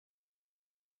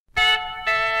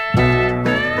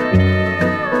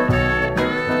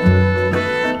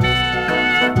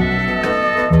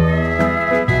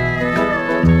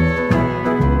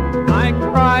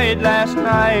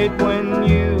night when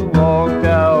you walked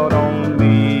out on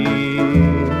me.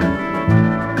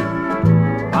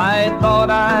 I thought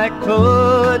I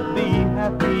could be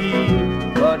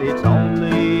happy, but it's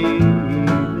only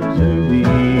misery.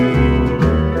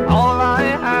 All I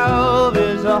have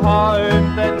is a heart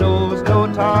that knows no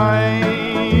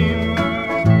time.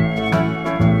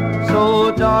 So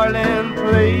darling,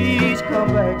 please come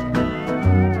back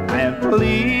and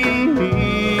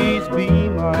please be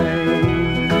mine.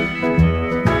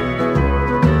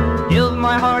 Give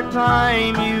my heart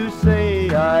time, you say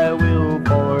I will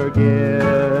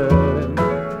forget,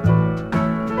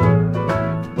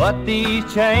 but these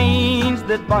chains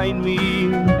that bind me,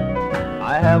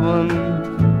 I haven't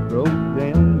broke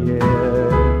them yet.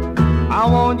 I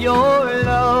want your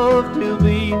love to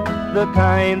be the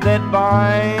kind that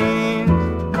binds.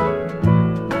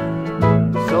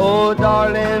 So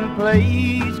darling,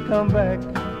 please come back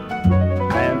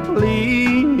and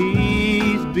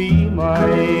please be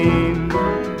mine.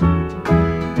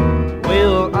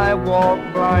 Will I walk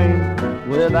blind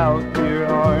without your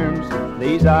arms?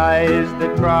 These eyes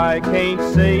that cry can't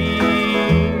see.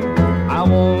 I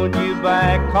want you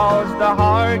back, 'cause the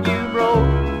heart you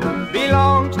broke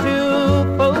belongs to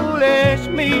foolish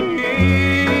me.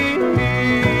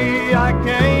 I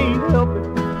can't help it,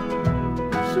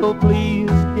 so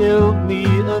please give me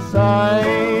a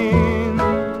sign.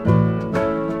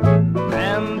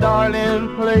 And darling,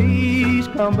 please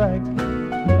come back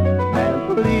and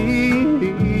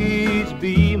please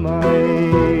be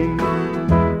mine.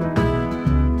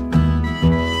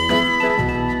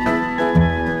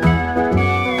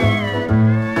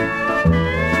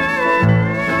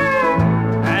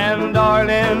 And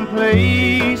darling,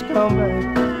 please come back